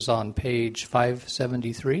On page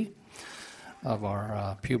 573 of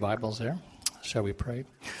our Pew Bibles there. Shall we pray?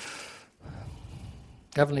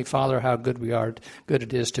 Heavenly Father, how good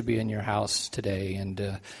it is to be in your house today and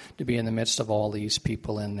to be in the midst of all these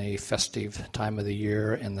people in a festive time of the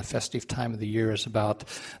year. And the festive time of the year is about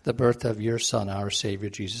the birth of your Son, our Savior,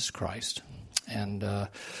 Jesus Christ. And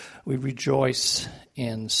we rejoice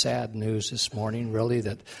in sad news this morning, really,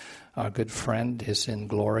 that our good friend is in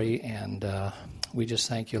glory, and we just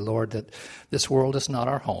thank you, Lord, that this world is not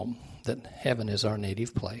our home, that heaven is our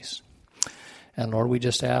native place. And Lord, we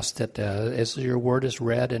just ask that as your word is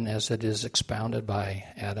read and as it is expounded by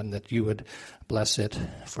Adam, that you would bless it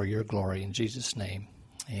for your glory. In Jesus' name,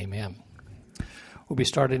 amen. We'll be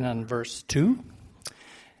starting on verse 2,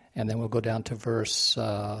 and then we'll go down to verse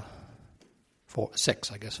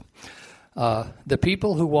 6, I guess. The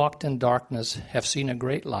people who walked in darkness have seen a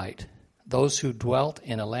great light. Those who dwelt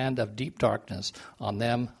in a land of deep darkness, on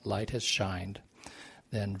them light has shined.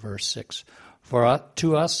 Then verse 6. For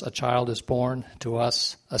to us a child is born, to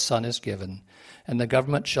us a son is given, and the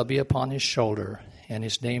government shall be upon his shoulder, and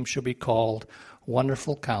his name shall be called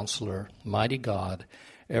Wonderful Counselor, Mighty God,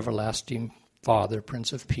 Everlasting Father,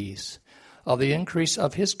 Prince of Peace. Of the increase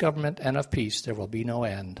of his government and of peace there will be no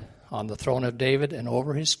end, on the throne of David and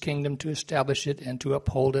over his kingdom, to establish it and to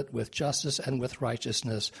uphold it with justice and with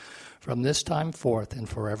righteousness from this time forth and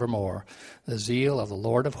forevermore. The zeal of the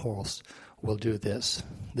Lord of hosts will do this.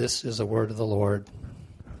 This is the word of the Lord.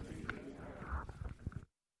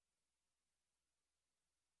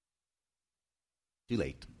 Too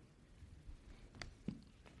late.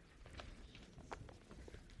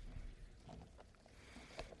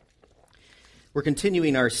 We're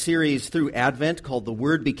continuing our series through Advent called The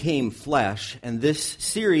Word Became Flesh, and this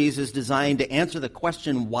series is designed to answer the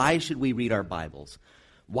question, why should we read our Bibles?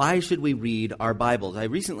 Why should we read our Bibles? I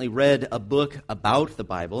recently read a book about the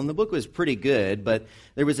Bible, and the book was pretty good, but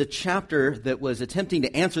there was a chapter that was attempting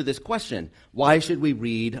to answer this question, why should we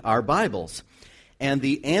read our Bibles? And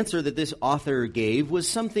the answer that this author gave was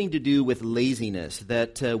something to do with laziness,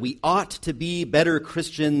 that we ought to be better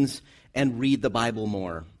Christians and read the Bible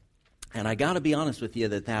more. And I got to be honest with you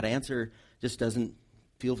that answer just doesn't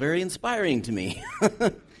feel very inspiring to me.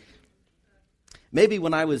 Maybe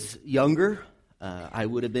when I was younger, I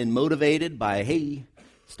would have been motivated by, hey,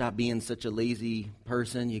 stop being such a lazy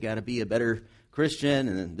person. You got to be a better Christian.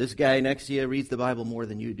 And this guy next to you reads the Bible more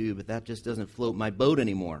than you do, but that just doesn't float my boat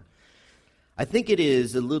anymore. I think it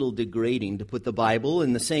is a little degrading to put the Bible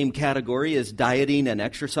in the same category as dieting and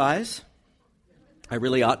exercise. I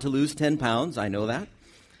really ought to lose 10 pounds. I know that.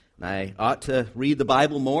 I ought to read the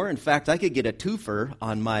Bible more. In fact, I could get a twofer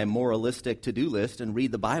on my moralistic to-do list and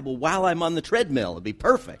read the Bible while I'm on the treadmill. It'd be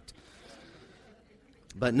perfect.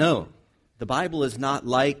 But no, the Bible is not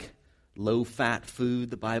like low-fat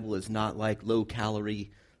food. The Bible is not like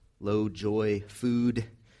low-calorie, low-joy food.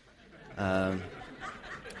 That's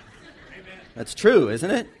true,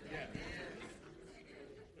 isn't it?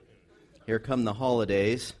 Here come the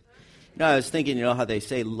holidays. I was thinking, how they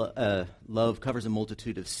say love covers a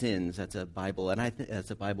multitude of sins. That's a Bible, and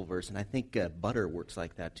that's a Bible verse, and I think butter works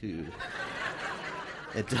like that too.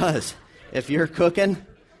 It does. If you're cooking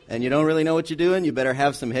and you don't really know what you're doing, you better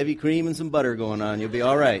have some heavy cream and some butter going on. You'll be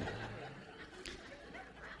all right.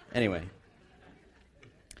 Anyway,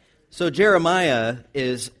 so Jeremiah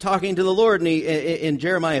is talking to the Lord, and in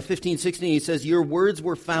Jeremiah 15:16, he says, "Your words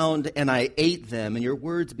were found, and I ate them, and your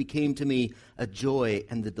words became to me a joy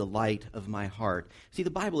and the delight of my heart." See, the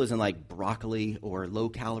Bible isn't like broccoli or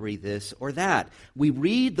low-calorie this or that. We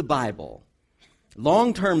read the Bible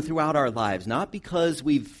long-term throughout our lives, not because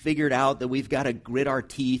we've figured out that we've got to grit our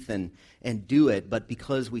teeth and do it, but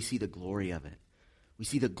because we see the glory of it. We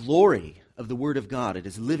see the glory of the Word of God. It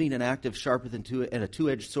is living and active, sharper than a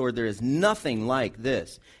two-edged sword. There is nothing like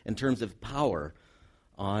this in terms of power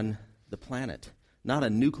on the planet. Not a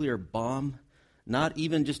nuclear bomb, not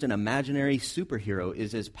even just an imaginary superhero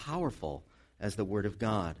is as powerful as the Word of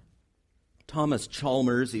God. Thomas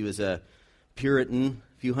Chalmers, he was a Puritan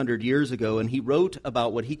a few hundred years ago, and he wrote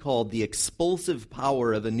about what he called the expulsive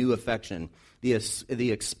power of a new affection.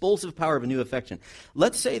 The expulsive power of a new affection.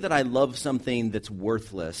 Let's say that I love something that's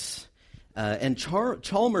worthless. And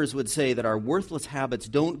Chalmers would say that our worthless habits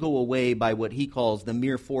don't go away by what he calls the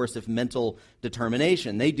mere force of mental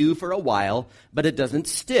determination. They do for a while, but it doesn't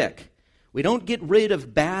stick. We don't get rid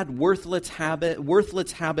of bad, worthless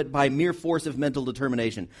habit by mere force of mental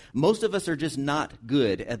determination. Most of us are just not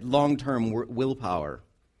good at long-term willpower.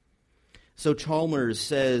 So Chalmers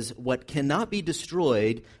says, what cannot be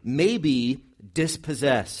destroyed may be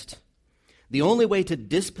dispossessed. The only way to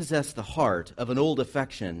dispossess the heart of an old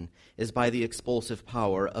affection is by the expulsive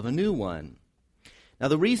power of a new one. Now,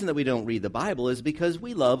 the reason that we don't read the Bible is because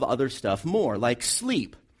we love other stuff more, like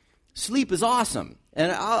sleep. Sleep is awesome,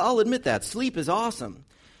 and I'll admit that. Sleep is awesome.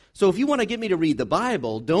 So if you want to get me to read the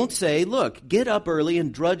Bible, don't say, look, get up early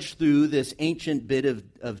and drudge through this ancient bit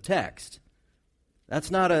of text.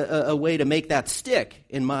 That's not a way to make that stick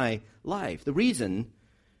in my life. The reason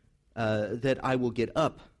that I will get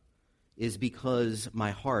up is because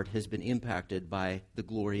my heart has been impacted by the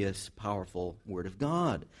glorious, powerful Word of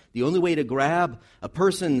God. The only way to grab a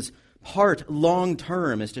person's heart long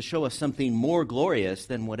term is to show us something more glorious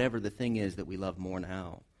than whatever the thing is that we love more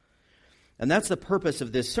now. And that's the purpose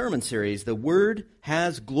of this sermon series. The Word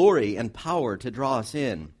has glory and power to draw us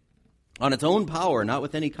in on its own power, not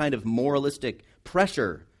with any kind of moralistic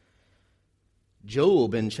pressure.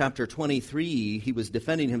 Job, in chapter 23, he was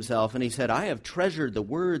defending himself, and he said, I have treasured the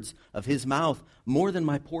words of his mouth more than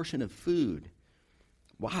my portion of food.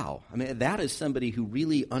 Wow. I mean, that is somebody who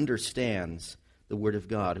really understands the Word of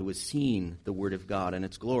God, who has seen the Word of God and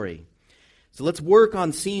its glory. So let's work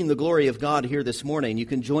on seeing the glory of God here this morning. You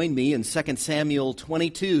can join me in 2 Samuel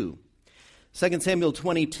 22. 2 Samuel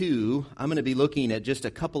 22, I'm going to be looking at just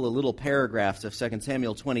a couple of little paragraphs of 2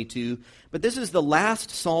 Samuel 22, but this is the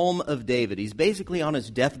last psalm of David. He's basically on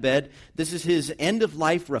his deathbed. This is his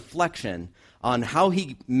end-of-life reflection on how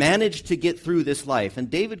he managed to get through this life. And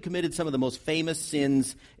David committed some of the most famous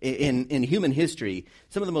sins in human history,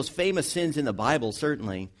 some of the most famous sins in the Bible,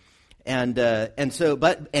 certainly. And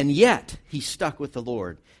yet he stuck with the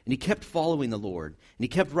Lord, and he kept following the Lord, and he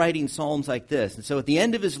kept writing psalms like this. And so at the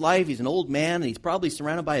end of his life, he's an old man, and he's probably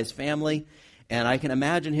surrounded by his family, and I can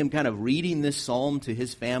imagine him kind of reading this psalm to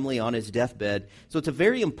his family on his deathbed. So it's a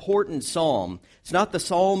very important psalm. It's not the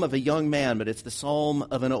psalm of a young man, but it's the psalm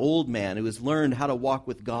of an old man who has learned how to walk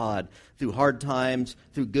with God through hard times,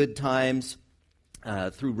 through good times,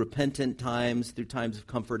 through repentant times, through times of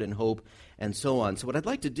comfort and hope, and so on. So what I'd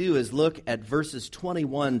like to do is look at verses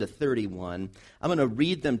 21 to 31. I'm going to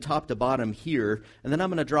read them top to bottom here, and then I'm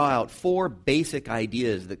going to draw out four basic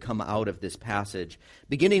ideas that come out of this passage.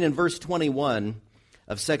 Beginning in verse 21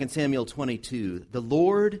 of 2 Samuel 22, the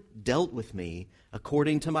Lord dealt with me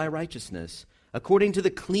according to my righteousness. According to the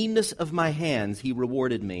cleanness of my hands he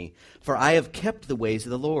rewarded me. For I have kept the ways of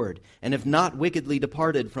the Lord, and have not wickedly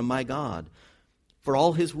departed from my God. For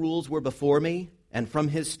all his rules were before me, and from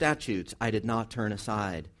his statutes I did not turn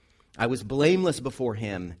aside. I was blameless before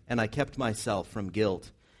him, and I kept myself from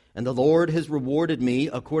guilt. And the Lord has rewarded me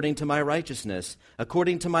according to my righteousness,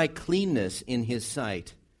 according to my cleanness in his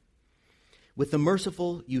sight. With the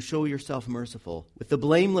merciful you show yourself merciful. With the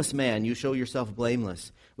blameless man you show yourself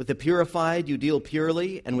blameless. With the purified you deal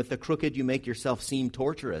purely, and with the crooked you make yourself seem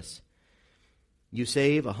torturous. You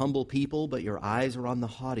save a humble people, but your eyes are on the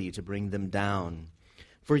haughty to bring them down.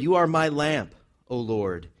 For you are my lamp, O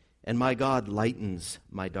Lord, and my God lightens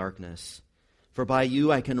my darkness. For by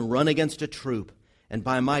you I can run against a troop, and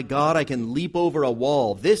by my God I can leap over a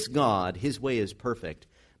wall. This God, his way is perfect.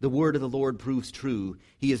 The word of the Lord proves true.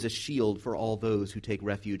 He is a shield for all those who take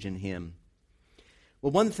refuge in him.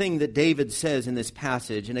 Well, one thing that David says in this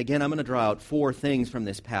passage, and again I'm going to draw out four things from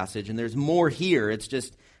this passage, and there's more here. It's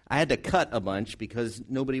just I had to cut a bunch because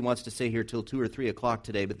nobody wants to stay here till 2 or 3 o'clock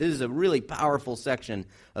today, but this is a really powerful section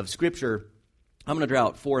of Scripture. I'm going to draw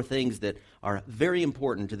out four things that are very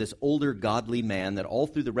important to this older godly man that all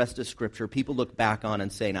through the rest of Scripture people look back on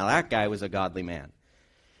and say, now that guy was a godly man.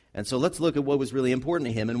 And so let's look at what was really important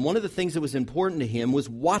to him. And one of the things that was important to him was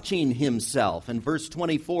watching himself. In verse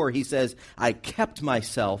 24 he says, I kept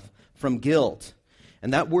myself from guilt.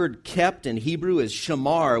 And that word kept in Hebrew is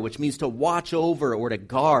shamar, which means to watch over or to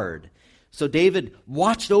guard. So David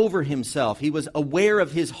watched over himself. He was aware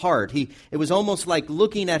of his heart. It was almost like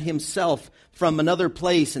looking at himself from another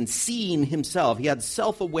place and seeing himself. He had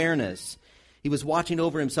self-awareness. He was watching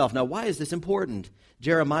over himself. Now, why is this important?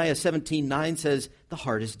 Jeremiah 17:9 says, the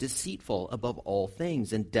heart is deceitful above all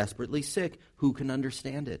things and desperately sick. Who can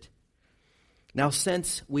understand it? Now,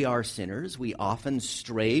 since we are sinners, we often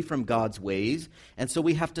stray from God's ways, and so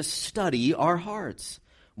we have to study our hearts.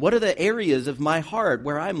 What are the areas of my heart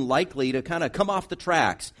where I'm likely to kind of come off the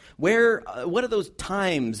tracks? What are those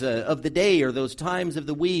times of the day or those times of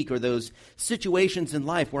the week or those situations in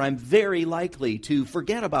life where I'm very likely to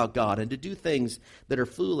forget about God and to do things that are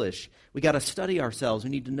foolish? We got to study ourselves. We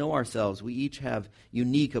need to know ourselves. We each have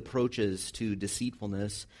unique approaches to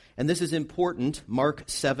deceitfulness. And this is important. Mark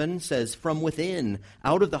 7 says, from within,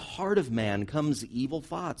 out of the heart of man comes evil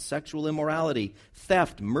thoughts, sexual immorality,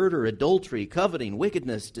 theft, murder, adultery, coveting,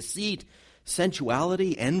 wickedness, deceit,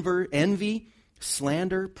 sensuality, envy,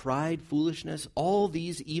 Slander, pride, foolishness, all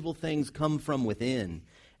these evil things come from within,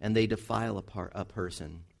 and they defile a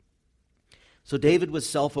person. So David was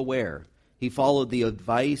self-aware. He followed the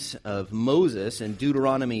advice of Moses in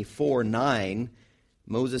Deuteronomy 4:9.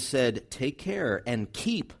 Moses said, take care and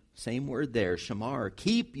keep, same word there, shamar,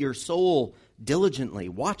 keep your soul diligently.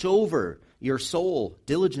 Watch over your soul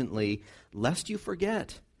diligently, lest you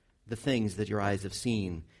forget the things that your eyes have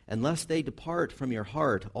seen, and lest they depart from your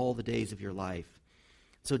heart all the days of your life.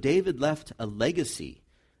 So David left a legacy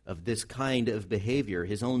of this kind of behavior.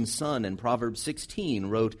 His own son in Proverbs 16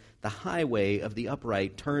 wrote, the highway of the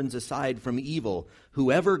upright turns aside from evil.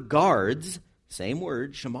 Whoever guards, same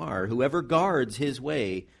word, shamar, whoever guards his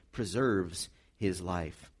way preserves his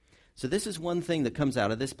life. So this is one thing that comes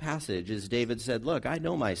out of this passage, is David said, look, I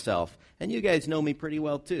know myself, and you guys know me pretty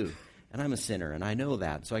well too. And I'm a sinner, and I know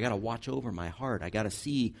that. So I got to watch over my heart. I got to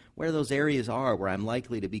see where those areas are where I'm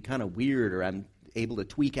likely to be kind of weird, or I'm able to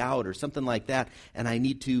tweak out or something like that. And I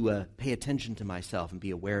need to pay attention to myself and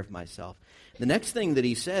be aware of myself. The next thing that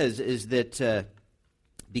he says is that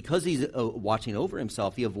because he's watching over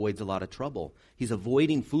himself, he avoids a lot of trouble. He's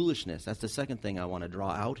avoiding foolishness. That's the second thing I want to draw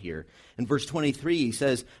out here. In verse 23, he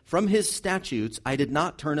says, from his statutes I did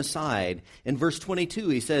not turn aside. In verse 22,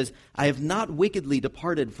 he says, I have not wickedly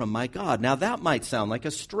departed from my God. Now that might sound like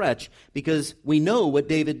a stretch, because we know what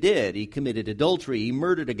David did. He committed adultery. He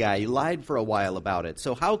murdered a guy. He lied for a while about it.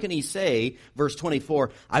 So how can he say, verse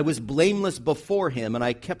 24, I was blameless before him and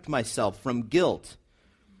I kept myself from guilt?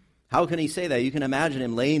 How can he say that? You can imagine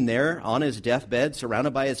him laying there on his deathbed,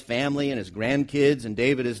 surrounded by his family and his grandkids, and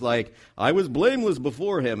David is like, I was blameless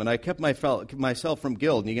before him, and I kept myself from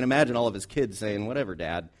guilt. And you can imagine all of his kids saying, whatever,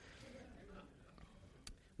 Dad.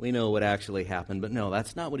 We know what actually happened, but no,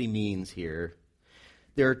 that's not what he means here.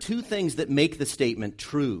 There are two things that make the statement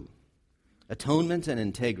true: atonement and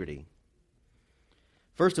integrity.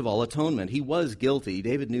 First of all, atonement. He was guilty.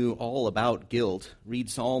 David knew all about guilt. Read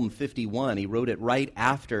Psalm 51. He wrote it right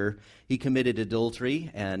after he committed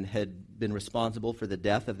adultery and had been responsible for the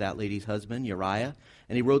death of that lady's husband, Uriah.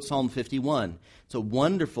 And he wrote Psalm 51. It's a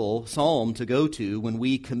wonderful psalm to go to when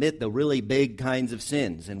we commit the really big kinds of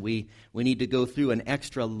sins, and we need to go through an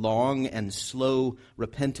extra long and slow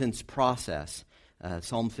repentance process.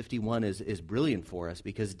 Psalm 51 is brilliant for us,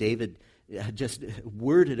 because David just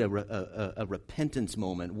worded a repentance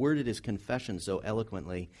moment, worded his confession so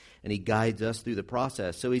eloquently, and he guides us through the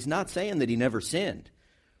process. So he's not saying that he never sinned.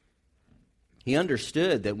 He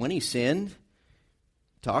understood that when he sinned,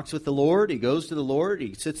 talks with the Lord, he goes to the Lord,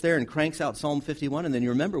 he sits there and cranks out Psalm 51, and then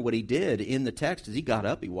you remember what he did in the text is he got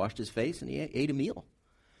up, he washed his face, and he ate a meal.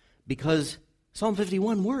 Because Psalm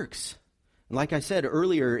 51 works. And like I said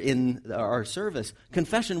earlier in our service,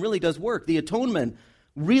 confession really does work. The atonement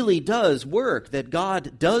really does work, that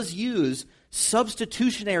God does use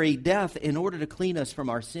substitutionary death in order to clean us from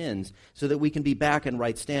our sins so that we can be back in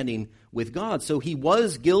right standing with God. So he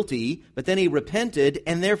was guilty, but then he repented,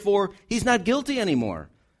 and therefore he's not guilty anymore,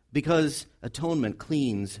 because atonement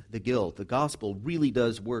cleans the guilt. The gospel really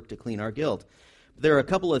does work to clean our guilt. There are a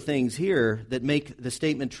couple of things here that make the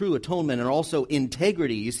statement true: atonement and also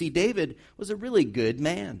integrity. You see, David was a really good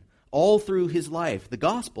man all through his life. The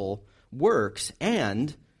gospel works,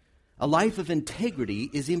 and a life of integrity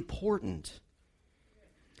is important.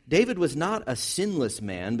 David was not a sinless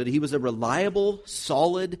man, but he was a reliable,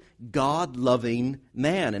 solid, God-loving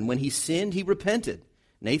man. And when he sinned, he repented.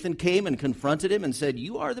 Nathan came and confronted him and said,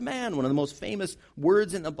 you are the man. One of the most famous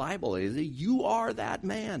words in the Bible is, you are that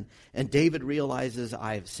man. And David realizes,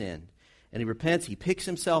 I have sinned. And he repents, he picks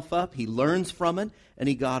himself up, he learns from it, and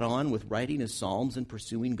he got on with writing his psalms and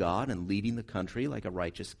pursuing God and leading the country like a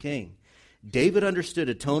righteous king. David understood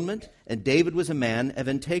atonement, and David was a man of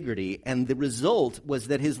integrity, and the result was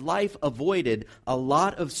that his life avoided a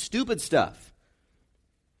lot of stupid stuff.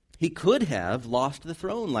 He could have lost the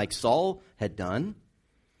throne like Saul had done.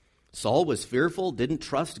 Saul was fearful, didn't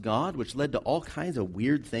trust God, which led to all kinds of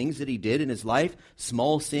weird things that he did in his life,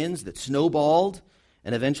 small sins that snowballed,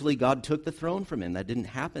 and eventually God took the throne from him. That didn't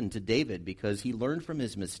happen to David because he learned from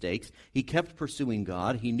his mistakes. He kept pursuing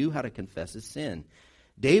God. He knew how to confess his sin.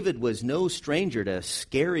 David was no stranger to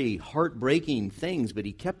scary, heartbreaking things, but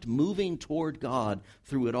he kept moving toward God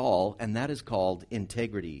through it all, and that is called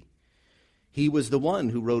integrity. He was the one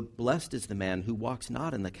who wrote, blessed is the man who walks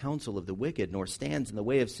not in the counsel of the wicked, nor stands in the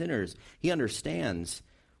way of sinners. He understands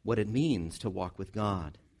what it means to walk with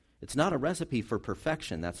God. It's not a recipe for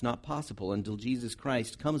perfection. That's not possible until Jesus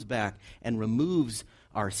Christ comes back and removes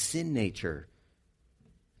our sin nature.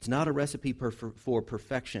 It's not a recipe for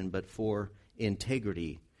perfection, but for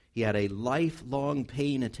integrity. He had a lifelong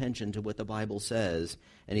paying attention to what the Bible says,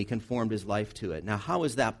 and he conformed his life to it. Now, how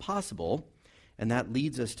is that possible? And that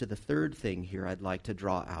leads us to the third thing here I'd like to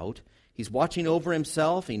draw out. He's watching over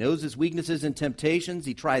himself. He knows his weaknesses and temptations.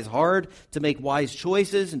 He tries hard to make wise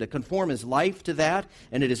choices and to conform his life to that.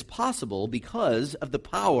 And it is possible because of the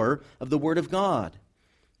power of the Word of God.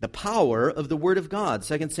 The power of the Word of God.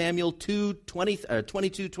 2 Samuel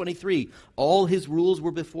 22:23. All his rules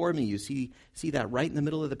were before me. You see that right in the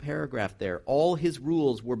middle of the paragraph there. All his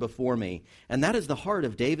rules were before me. And that is the heart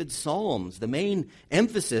of David's Psalms, the main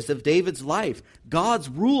emphasis of David's life. God's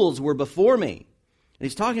rules were before me. And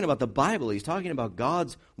he's talking about the Bible. He's talking about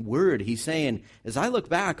God's Word. He's saying, as I look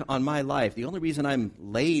back on my life, the only reason I'm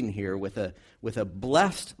laying here with a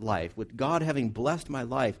blessed life, with God having blessed my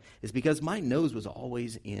life, is because my nose was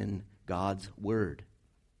always in God's Word.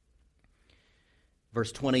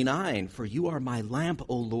 Verse 29, for you are my lamp,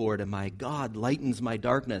 O Lord, and my God lightens my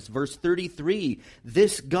darkness. Verse 33,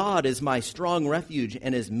 this God is my strong refuge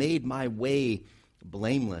and has made my way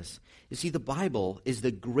blameless. You see, the Bible is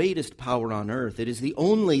the greatest power on earth. It is the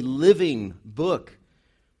only living book,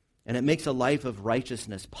 and it makes a life of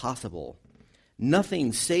righteousness possible.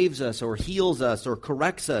 Nothing saves us or heals us or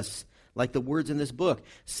corrects us like the words in this book.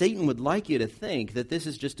 Satan would like you to think that this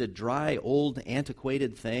is just a dry, old,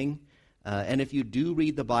 antiquated thing. And if you do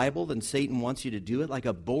read the Bible, then Satan wants you to do it like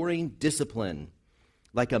a boring discipline,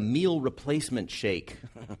 like a meal replacement shake,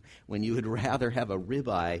 when you would rather have a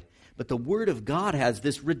ribeye. But the Word of God has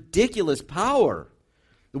this ridiculous power.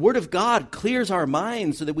 The Word of God clears our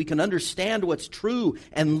minds so that we can understand what's true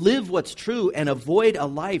and live what's true and avoid a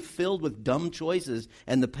life filled with dumb choices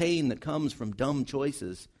and the pain that comes from dumb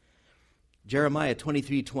choices. Jeremiah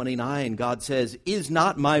 23:29, God says, is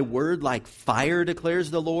not my word like fire, declares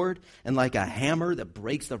the Lord, and like a hammer that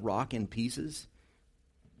breaks the rock in pieces?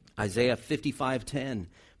 Isaiah 55:10,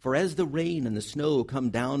 for as the rain and the snow come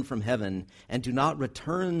down from heaven and do not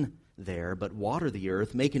return there, but water the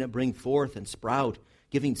earth, making it bring forth and sprout,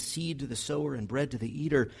 giving seed to the sower and bread to the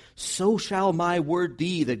eater, so shall my word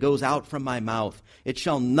be that goes out from my mouth. It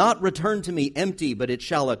shall not return to me empty, but it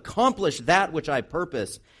shall accomplish that which I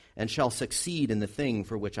purpose, and shall succeed in the thing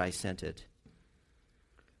for which I sent it.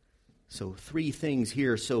 So 3 things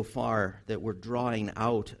here so far that we're drawing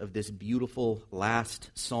out of this beautiful last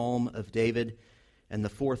Psalm of David. And the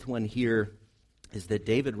fourth one here is that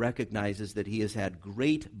David recognizes that he has had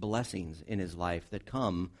great blessings in his life that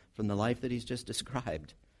come from the life that he's just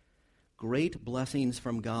described. Great blessings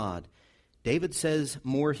from God. David says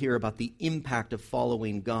more here about the impact of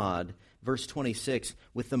following God. Verse 26,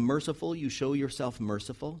 with the merciful you show yourself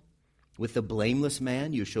merciful. With the blameless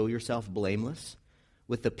man you show yourself blameless.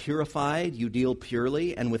 With the purified you deal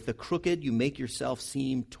purely. And with the crooked you make yourself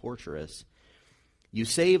seem torturous. You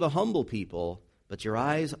save a humble people, but your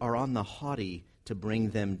eyes are on the haughty to bring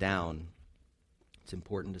them down. It's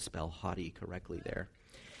important to spell haughty correctly there.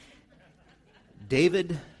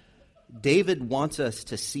 David wants us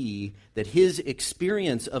to see that his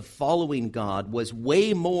experience of following God was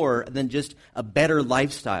way more than just a better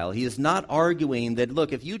lifestyle. He is not arguing that,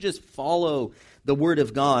 look, if you just follow the Word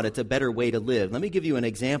of God, it's a better way to live. Let me give you an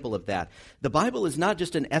example of that. The Bible is not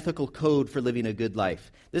just an ethical code for living a good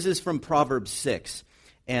life. This is from Proverbs 6.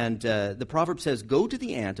 And the proverb says, go to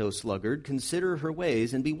the ant, O sluggard, consider her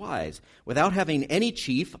ways and be wise. Without having any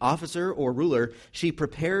chief, officer, or ruler, she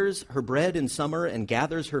prepares her bread in summer and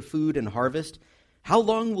gathers her food in harvest. How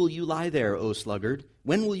long will you lie there, O sluggard?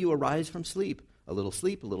 When will you arise from sleep? A little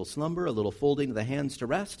slumber, a little folding of the hands to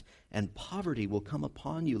rest, and poverty will come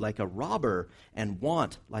upon you like a robber and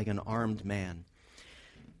want like an armed man.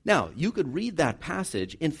 Now, you could read that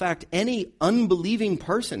passage. In fact, any unbelieving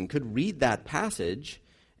person could read that passage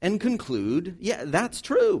and conclude, yeah, that's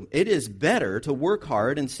true. It is better to work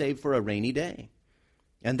hard and save for a rainy day.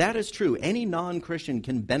 And that is true. Any non-Christian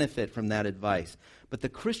can benefit from that advice. But the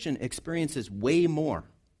Christian experiences way more.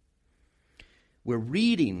 We're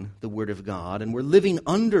reading the Word of God, and we're living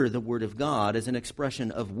under the Word of God as an expression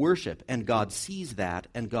of worship. And God sees that,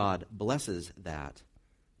 and God blesses that.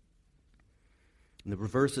 And the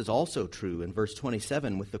reverse is also true. In verse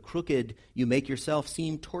 27, with the crooked you make yourself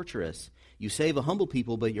seem torturous. You save a humble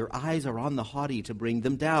people, but your eyes are on the haughty to bring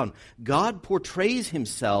them down. God portrays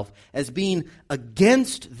himself as being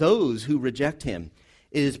against those who reject him.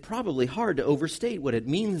 It is probably hard to overstate what it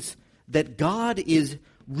means that God is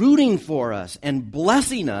rooting for us and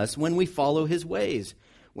blessing us when we follow his ways.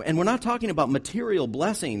 And we're not talking about material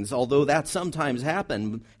blessings, although that sometimes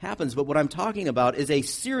happens, but what I'm talking about is a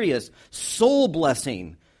serious soul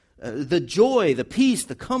blessing. The joy, the peace,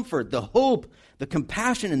 the comfort, the hope, the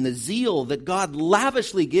compassion, and the zeal that God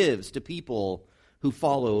lavishly gives to people who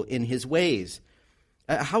follow in his ways.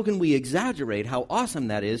 How can we exaggerate how awesome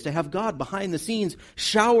that is to have God behind the scenes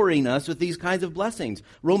showering us with these kinds of blessings?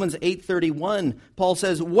 Romans 8:31, Paul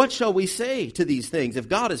says, "What shall we say to these things? If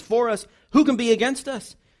God is for us, who can be against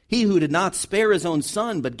us? He who did not spare his own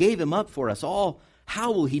son, but gave him up for us all,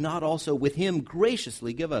 how will he not also with him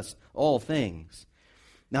graciously give us all things?"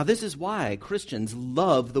 Now, this is why Christians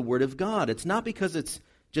love the Word of God. It's not because it's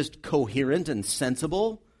just coherent and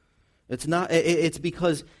sensible. It's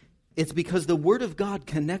because the Word of God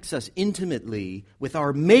connects us intimately with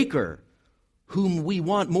our Maker, whom we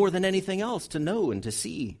want more than anything else to know and to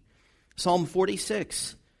see. Psalm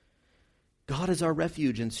 46, God is our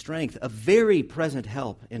refuge and strength, a very present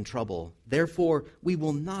help in trouble. Therefore, we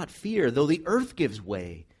will not fear, though the earth gives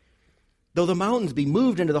way, though the mountains be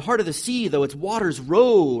moved into the heart of the sea, though its waters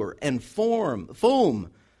roar and foam,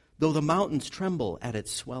 though the mountains tremble at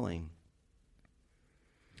its swelling.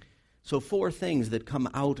 So 4 things that come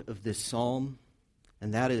out of this psalm,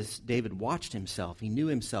 and that is David watched himself. He knew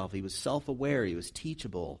himself. He was self-aware. He was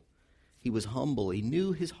teachable. He was humble. He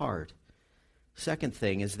knew his heart. Second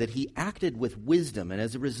thing is that he acted with wisdom, and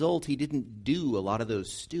as a result, he didn't do a lot of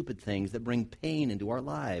those stupid things that bring pain into our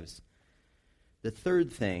lives. The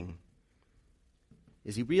third thing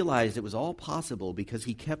is he realized it was all possible because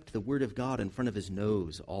he kept the Word of God in front of his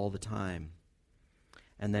nose all the time.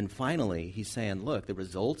 And then finally, he's saying, look, the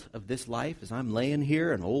result of this life is I'm laying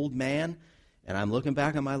here, an old man, and I'm looking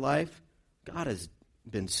back on my life. God has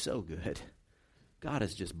been so good. God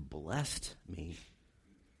has just blessed me.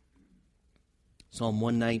 Psalm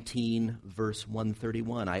 119, verse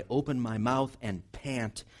 131, I open my mouth and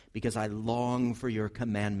pant because I long for your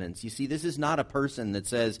commandments. You see, this is not a person that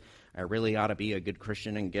says, I really ought to be a good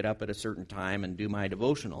Christian and get up at a certain time and do my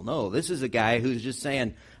devotional. No, this is a guy who's just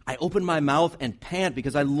saying, I open my mouth and pant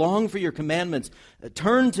because I long for your commandments.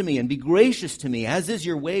 Turn to me and be gracious to me, as is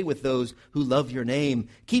your way with those who love your name.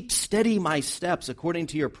 Keep steady my steps according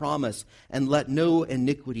to your promise, and let no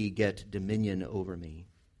iniquity get dominion over me.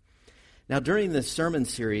 Now, during this sermon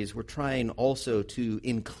series, we're trying also to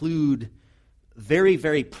include very,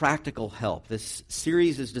 very practical help. This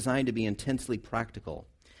series is designed to be intensely practical.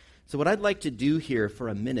 So what I'd like to do here for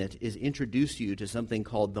a minute is introduce you to something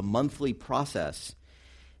called the monthly process.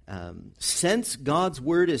 Since God's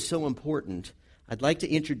Word is so important, I'd like to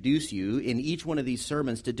introduce you in each one of these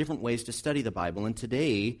sermons to different ways to study the Bible, and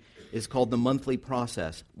today is called the monthly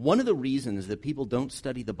process. One of the reasons that people don't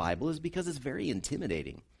study the Bible is because it's very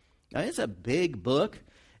intimidating. Now, it's a big book,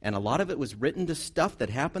 and a lot of it was written to stuff that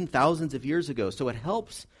happened thousands of years ago, so it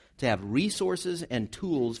helps to have resources and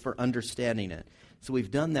tools for understanding it. So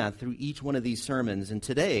we've done that through each one of these sermons, and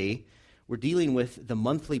today we're dealing with the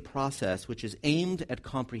monthly process, which is aimed at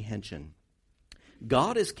comprehension.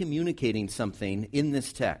 God is communicating something in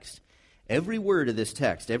this text. Every word of this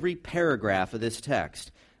text, every paragraph of this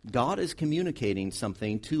text, God is communicating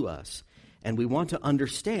something to us. And we want to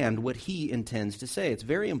understand what he intends to say. It's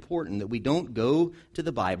very important that we don't go to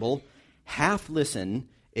the Bible, half listen.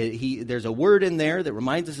 There's a word in there that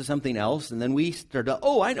reminds us of something else, and then we start to,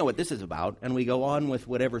 I know what this is about, and we go on with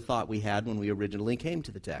whatever thought we had when we originally came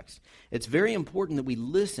to the text. It's very important that we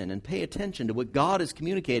listen and pay attention to what God is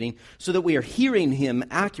communicating so that we are hearing him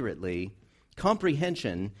accurately.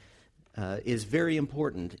 Comprehension is very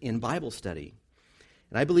important in Bible study.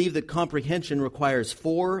 And I believe that comprehension requires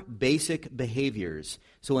 4 basic behaviors.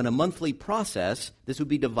 So in a monthly process, this would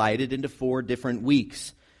be divided into 4 different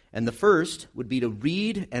weeks. And the first would be to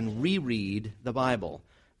read and reread the Bible.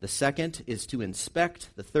 The second is to inspect.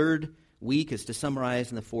 The third week is to summarize.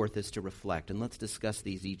 And the fourth is to reflect. And let's discuss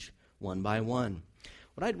these each one by one.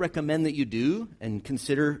 What I'd recommend that you do, and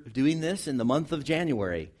consider doing this in the month of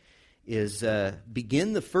January, is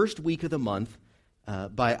begin the first week of the month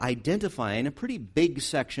by identifying a pretty big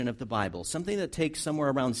section of the Bible, something that takes somewhere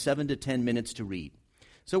around 7 to 10 minutes to read.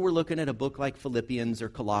 So we're looking at a book like Philippians or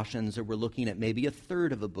Colossians, or we're looking at maybe a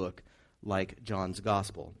third of a book like John's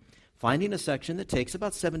Gospel. Finding a section that takes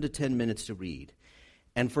about 7 to 10 minutes to read.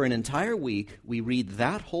 And for an entire week, we read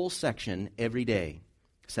that whole section every day,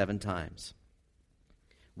 7 times.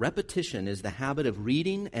 Repetition is the habit of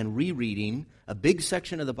reading and rereading a big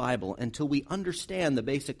section of the Bible until we understand the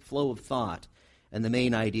basic flow of thought and the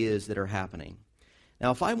main ideas that are happening.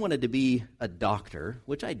 Now, if I wanted to be a doctor,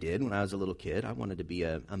 which I did when I was a little kid, I wanted to be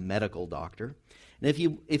a medical doctor. And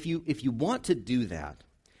if you want to do that,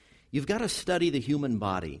 you've got to study the human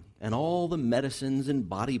body and all the medicines and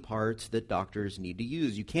body parts that doctors need to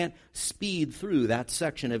use. You can't speed through that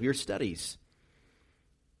section of your studies.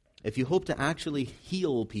 If you hope to actually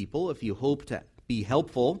heal people, if you hope to be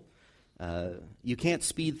helpful, You can't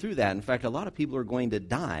speed through that. In fact, a lot of people are going to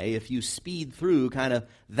die if you speed through kind of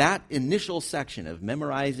that initial section of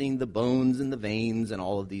memorizing the bones and the veins and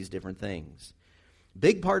all of these different things.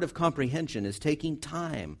 Big part of comprehension is taking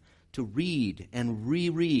time to read and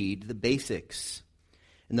reread the basics.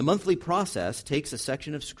 And the monthly process takes a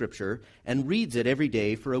section of Scripture and reads it every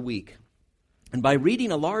day for a week. And by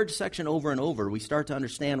reading a large section over and over, we start to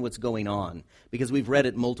understand what's going on because we've read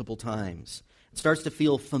it multiple times. It starts to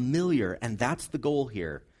feel familiar, and that's the goal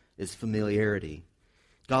here, is familiarity.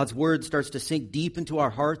 God's Word starts to sink deep into our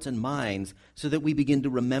hearts and minds so that we begin to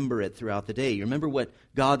remember it throughout the day. You remember what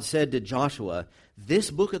God said to Joshua, "This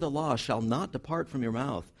book of the law shall not depart from your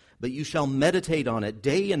mouth, but you shall meditate on it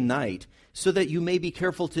day and night, so that you may be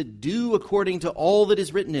careful to do according to all that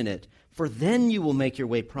is written in it. For then you will make your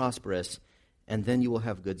way prosperous, and then you will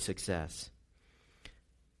have good success."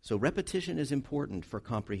 So repetition is important for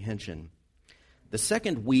comprehension. The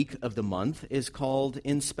second week of the month is called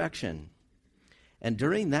inspection. And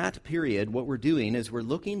during that period, what we're doing is we're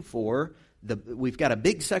looking for we've got a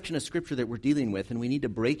big section of Scripture that we're dealing with, and we need to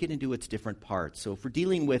break it into its different parts. So if we're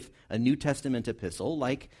dealing with a New Testament epistle,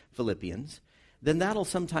 like Philippians, then that'll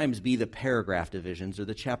sometimes be the paragraph divisions or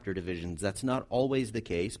the chapter divisions. That's not always the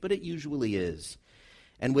case, but it usually is.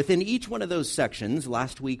 And within each one of those sections,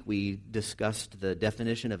 last week we discussed the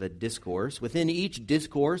definition of a discourse. Within each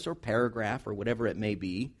discourse or paragraph or whatever it may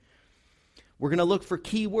be, we're going to look for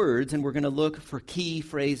key words and we're going to look for key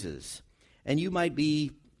phrases. And you might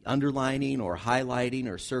be underlining or highlighting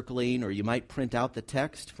or circling, or you might print out the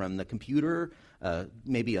text from the computer,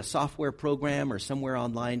 maybe a software program or somewhere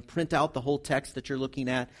online, print out the whole text that you're looking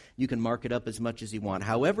at. You can mark it up as much as you want.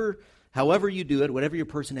 However you do it, whatever your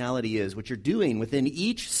personality is, what you're doing within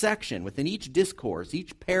each section, within each discourse,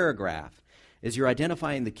 each paragraph, is you're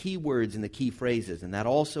identifying the key words and the key phrases, and that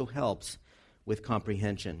also helps with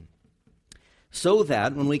comprehension. So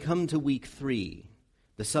that when we come to week 3,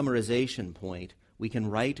 the summarization point, we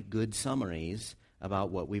can write good summaries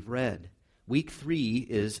about what we've read. Week 3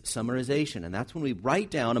 is summarization, and that's when we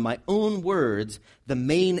write down in my own words the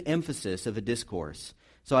main emphasis of a discourse.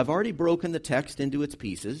 So I've already broken the text into its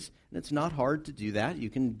pieces, and it's not hard to do that.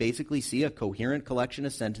 You can basically see a coherent collection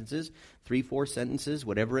of sentences, 3-4 sentences,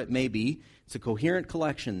 whatever it may be. It's a coherent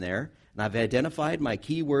collection there, and I've identified my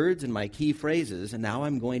key words and my key phrases, and now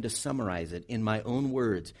I'm going to summarize it in my own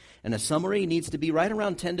words. And a summary needs to be right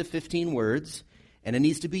around 10 to 15 words, and it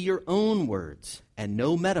needs to be your own words and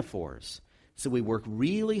no metaphors. So we work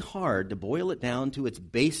really hard to boil it down to its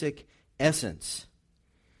basic essence.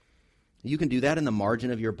 You can do that in the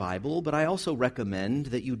margin of your Bible, but I also recommend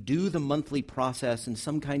that you do the monthly process in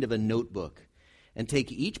some kind of a notebook and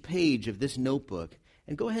take each page of this notebook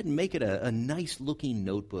and go ahead and make it a nice-looking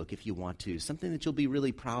notebook if you want to, something that you'll be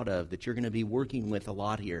really proud of, that you're going to be working with a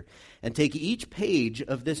lot here. And take each page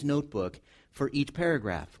of this notebook for each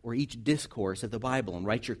paragraph or each discourse of the Bible and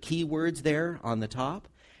write your key words there on the top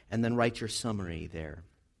and then write your summary there.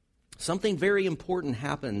 Something very important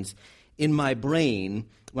happens in my brain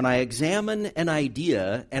when I examine an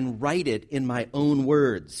idea and write it in my own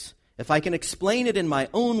words. If I can explain it in my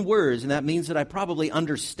own words, and that means that I probably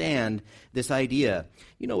understand this idea.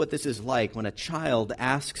 You know what this is like when a child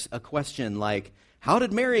asks a question like, how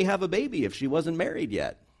did Mary have a baby if she wasn't married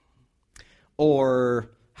yet? Or,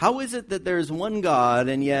 how is it that there's one God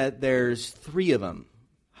and yet there's 3 of them?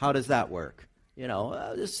 How does that work? You know,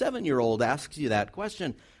 a 7-year-old asks you that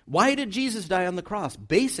question. Why did Jesus die on the cross?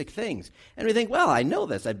 Basic things. And we think, well, I know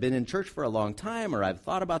this. I've been in church for a long time, or I've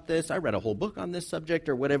thought about this. I read a whole book on this subject,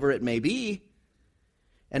 or whatever it may be.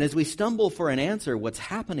 And as we stumble for an answer, what's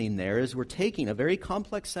happening there is we're taking a very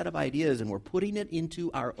complex set of ideas and we're putting it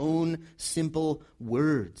into our own simple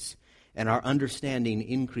words, and our understanding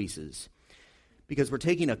increases. Because we're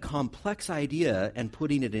taking a complex idea and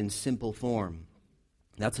putting it in simple form.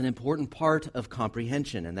 That's an important part of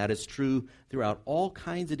comprehension, and that is true throughout all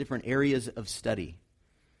kinds of different areas of study,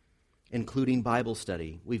 including Bible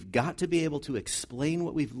study. We've got to be able to explain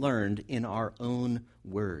what we've learned in our own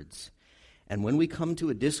words. And when we come to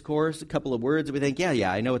a discourse, a couple of words, we think,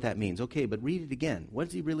 yeah, I know what that means. Okay, but read it again. What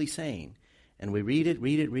is he really saying? And we read it,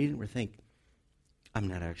 and we think, I'm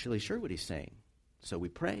not actually sure what he's saying. So we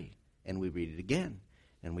pray, and we read it again,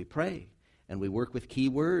 and we pray. And we work with key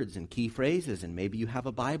words and key phrases, and maybe you have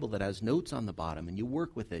a Bible that has notes on the bottom, and you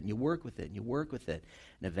work with it, and you work with it, and you work with it.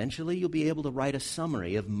 And eventually you'll be able to write a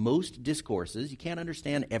summary of most discourses. You can't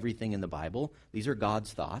understand everything in the Bible. These are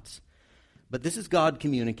God's thoughts. But this is God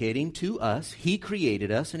communicating to us. He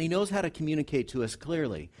created us, and he knows how to communicate to us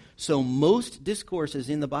clearly. So most discourses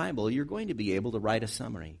in the Bible, you're going to be able to write a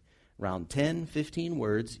summary. Around 10, 15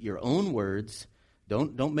 words, your own words,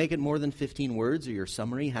 Don't make it more than 15 words, or your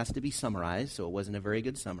summary has to be summarized, so it wasn't a very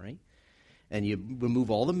good summary. And you remove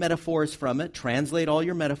all the metaphors from it, translate all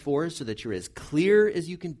your metaphors so that you're as clear as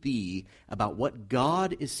you can be about what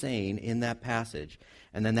God is saying in that passage.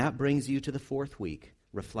 And then that brings you to the fourth week,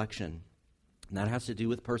 reflection. And that has to do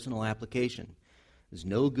with personal application. There's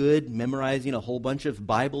no good memorizing a whole bunch of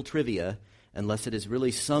Bible trivia unless it has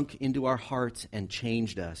really sunk into our hearts and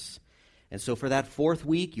changed us. And so for that fourth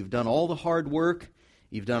week, you've done all the hard work.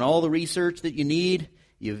 You've done all the research that you need.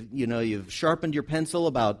 You've sharpened your pencil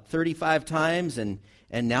about 35 times, and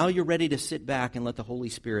now you're ready to sit back and let the Holy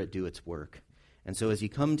Spirit do its work. And so as you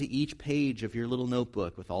come to each page of your little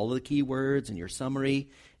notebook with all of the key words and your summary,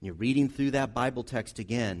 and you're reading through that Bible text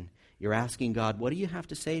again, you're asking God, what do you have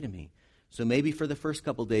to say to me? So maybe for the first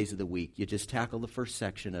couple days of the week, you just tackle the first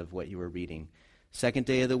section of what you were reading. Second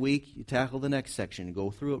day of the week, you tackle the next section,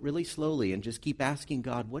 go through it really slowly, and just keep asking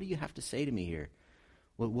God, what do you have to say to me here?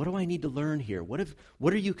 What do I need to learn here?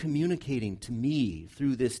 What are you communicating to me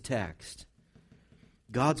through this text?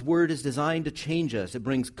 God's word is designed to change us. It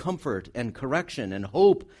brings comfort and correction and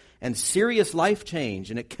hope and serious life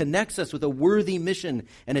change, and it connects us with a worthy mission,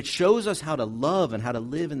 and it shows us how to love and how to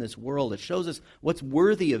live in this world. It shows us what's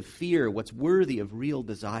worthy of fear, what's worthy of real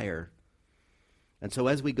desire. And so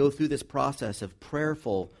as we go through this process of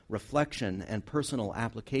prayerful reflection and personal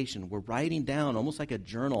application, we're writing down, almost like a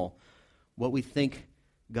journal, what we think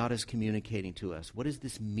God is communicating to us. What does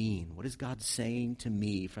this mean? What is God saying to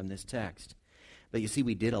me from this text? But you see,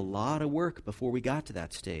 we did a lot of work before we got to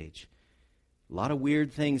that stage. A lot of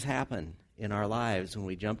weird things happen in our lives when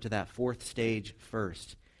we jump to that fourth stage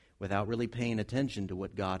first without really paying attention to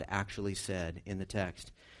what God actually said in the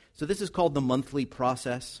text. So this is called the monthly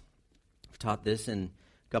process. I've taught this in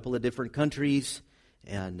a couple of different countries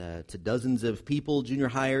and to dozens of people, junior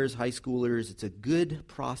hires, high schoolers. It's a good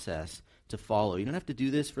process to follow. You don't have to do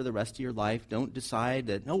this for the rest of your life. Don't decide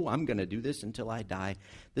that, no, I'm going to do this until I die.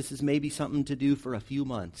 This is maybe something to do for a few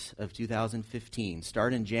months of 2015.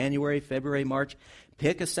 Start in January, February, March.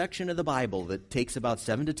 Pick a section of the Bible that takes about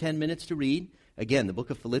 7 to 10 minutes to read. Again, the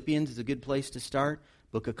book of Philippians is a good place to start.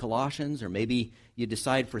 Book of Colossians, or maybe you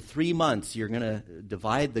decide for 3 months you're going to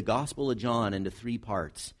divide the Gospel of John into 3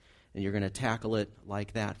 parts, and you're going to tackle it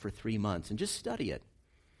like that for 3 months, and just study it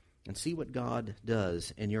and see what God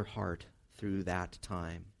does in your heart through that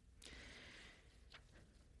time.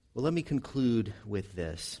 Well, let me conclude with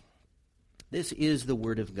this. This is the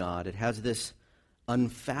Word of God. It has this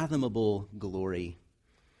unfathomable glory.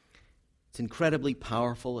 It's incredibly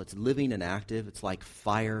powerful. It's living and active. It's like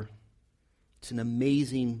fire. It's an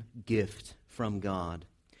amazing gift from God.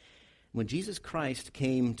 When Jesus Christ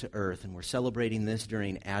came to earth, and we're celebrating this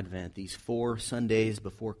during Advent, these 4 Sundays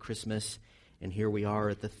before Christmas, and here we are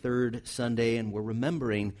at the 3rd Sunday, and we're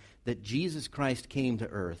remembering that Jesus Christ came to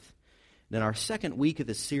earth. And in our second week of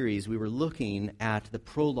this series, we were looking at the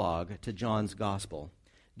prologue to John's Gospel,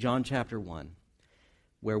 John chapter 1,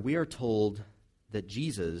 where we are told that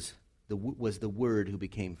Jesus was the Word who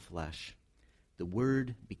became flesh. The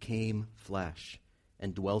Word became flesh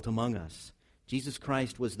and dwelt among us. Jesus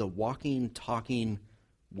Christ was the walking, talking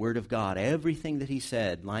Word of God. Everything that he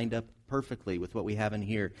said lined up perfectly with what we have in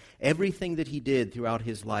here. Everything that he did throughout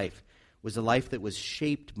his life was a life that was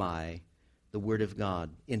shaped by the Word of God,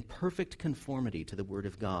 in perfect conformity to the Word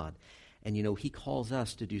of God. And he calls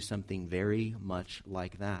us to do something very much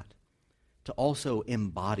like that, to also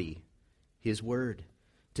embody his Word,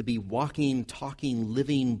 to be walking, talking,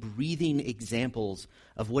 living, breathing examples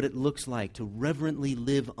of what it looks like to reverently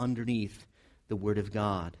live underneath the Word of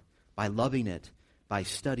God, by loving it, by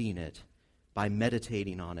studying it, by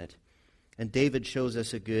meditating on it. And David shows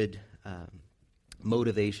us a good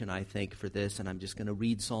motivation, I think, for this, and I'm just going to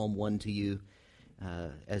read Psalm 1 to you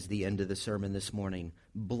as the end of the sermon this morning.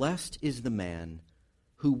 Blessed is the man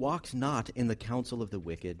who walks not in the counsel of the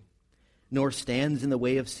wicked, nor stands in the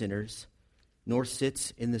way of sinners, nor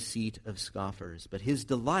sits in the seat of scoffers, but his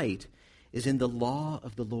delight is in the law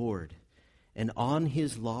of the Lord, and on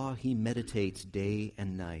his law he meditates day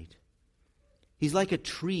and night. He's like a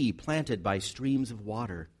tree planted by streams of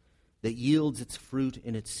water that yields its fruit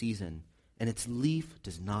in its season, and its leaf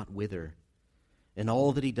does not wither. In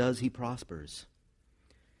all that he does, he prospers.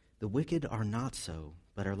 The wicked are not so,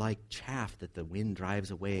 but are like chaff that the wind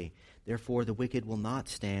drives away. Therefore the wicked will not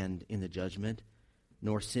stand in the judgment,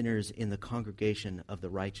 nor sinners in the congregation of the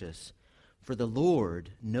righteous. For the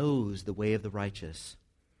Lord knows the way of the righteous,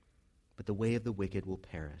 but the way of the wicked will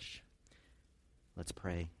perish. Let's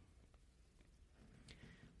pray.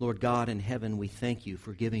 Lord God in heaven, we thank you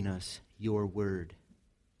for giving us your word.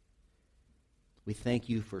 We thank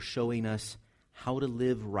you for showing us how to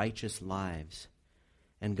live righteous lives,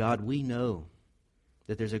 And God, we know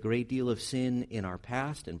that there's a great deal of sin in our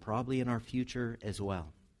past and probably in our future as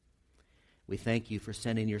well. We thank you for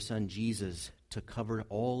sending your Son Jesus to cover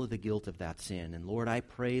all of the guilt of that sin. And Lord, I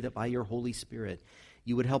pray that by your Holy Spirit,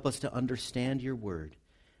 you would help us to understand your word.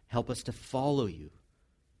 Help us to follow you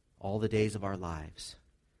all the days of our lives.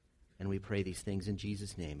 And we pray these things in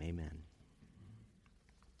Jesus' name. Amen.